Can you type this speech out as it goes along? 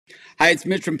Hi, it's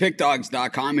Mitch from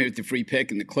Pickdawgz.com here with the free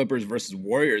pick in the Clippers versus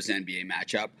Warriors NBA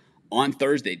matchup on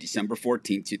Thursday, December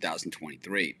 14th,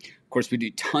 2023. Of course, we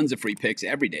do tons of free picks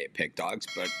every day at Pickdawgz,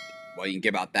 but while you can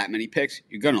give out that many picks,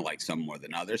 you're going to like some more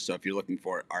than others. So if you're looking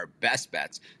for our best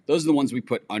bets, those are the ones we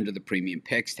put under the premium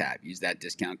picks tab. Use that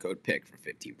discount code PICK for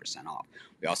 15% off.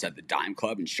 We also have the Dime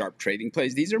Club and Sharp Trading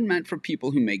Plays. These are meant for people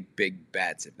who make big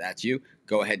bets. If that's you,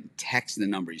 go ahead and text the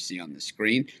number you see on the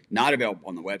screen. Not available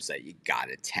on the website. You got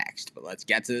to text. But let's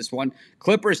get to this one.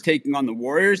 Clippers taking on the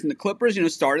Warriors. And the Clippers,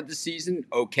 started the season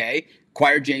okay.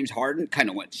 Acquired James Harden, kind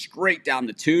of went straight down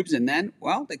the tubes, and then,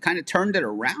 well, they kind of turned it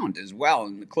around as well.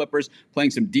 And the Clippers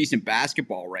playing some decent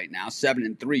basketball right now,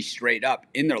 7-3 straight up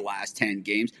in their last 10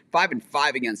 games,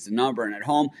 5-5 against the number, and at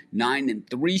home,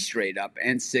 9-3 straight up,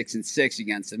 and 6-6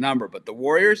 against the number. But the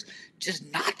Warriors,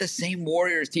 just not the same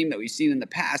Warriors team that we've seen in the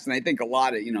past. And I think a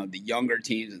lot of, the younger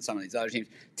teams and some of these other teams,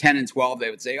 10-12, they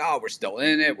would say, oh, we're still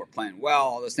in it, we're playing well,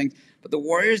 all those things. But the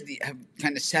Warriors have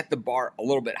kind of set the bar a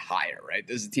little bit higher, right?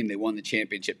 This is a team, they won the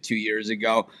championship 2 years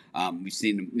ago. We've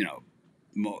seen them,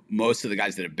 most of the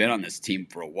guys that have been on this team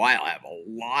for a while have a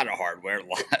lot of hardware,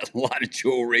 a lot of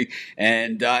jewelry.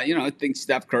 And, I think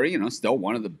Steph Curry, still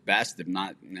one of the best, if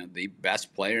not, the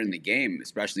best player in the game,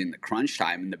 especially in the crunch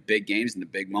time, in the big games, in the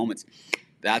big moments.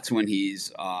 That's when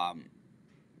he's at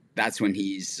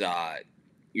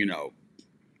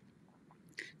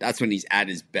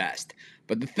his best.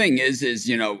 But the thing is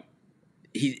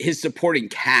his supporting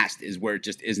cast is where it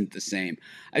just isn't the same.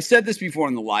 I've said this before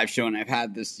on the live show, and I've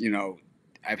had this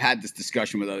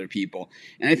discussion with other people.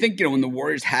 And I think, when the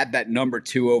Warriors had that number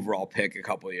 2 overall pick a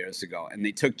couple of years ago, and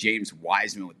they took James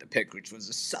Wiseman with the pick, which was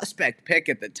a suspect pick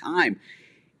at the time,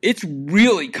 it's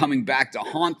really coming back to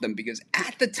haunt them, because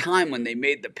at the time when they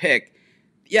made the pick,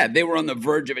 yeah, they were on the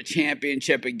verge of a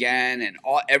championship again, and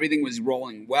everything was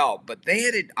rolling well. But they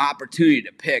had an opportunity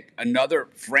to pick another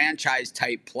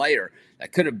franchise-type player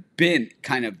that could have been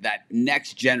kind of that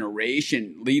next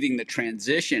generation leading the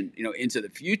transition, into the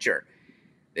future.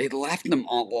 They left them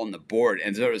all on the board,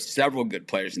 and there were several good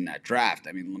players in that draft.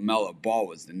 I mean, LaMelo Ball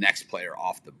was the next player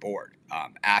off the board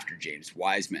after James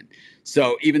Wiseman.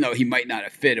 So even though he might not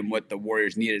have fit in what the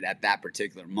Warriors needed at that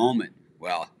particular moment,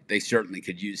 well, they certainly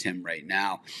could use him right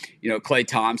now. Klay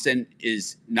Thompson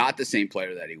is not the same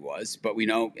player that he was, but we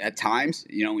know at times,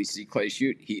 we see Klay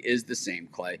shoot, he is the same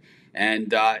Klay. And,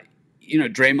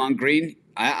 Draymond Green,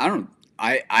 I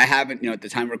haven't, at the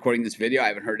time of recording this video, I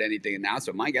haven't heard anything announced,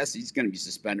 but my guess is he's going to be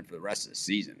suspended for the rest of the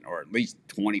season, or at least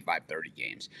 25, 30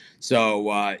 games.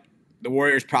 So, the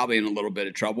Warriors probably in a little bit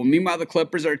of trouble. Meanwhile, the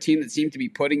Clippers are a team that seem to be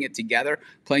putting it together,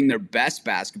 playing their best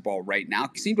basketball right now,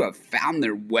 seem to have found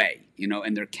their way,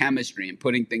 and their chemistry and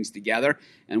putting things together.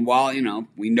 And while,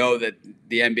 we know that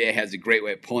the NBA has a great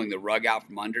way of pulling the rug out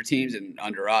from under teams and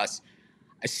under us,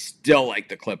 I still like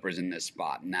the Clippers in this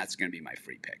spot, and that's going to be my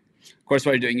free pick. Of course,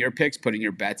 while you're doing your picks, putting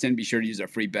your bets in, be sure to use our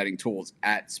free betting tools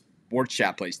at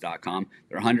sportschatplace.com.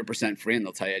 They're 100% free, and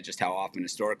they'll tell you just how often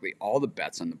historically all the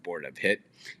bets on the board have hit,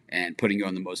 and putting you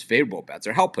on the most favorable bets,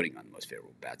 or help putting on the most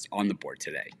favorable bets on the board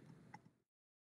today.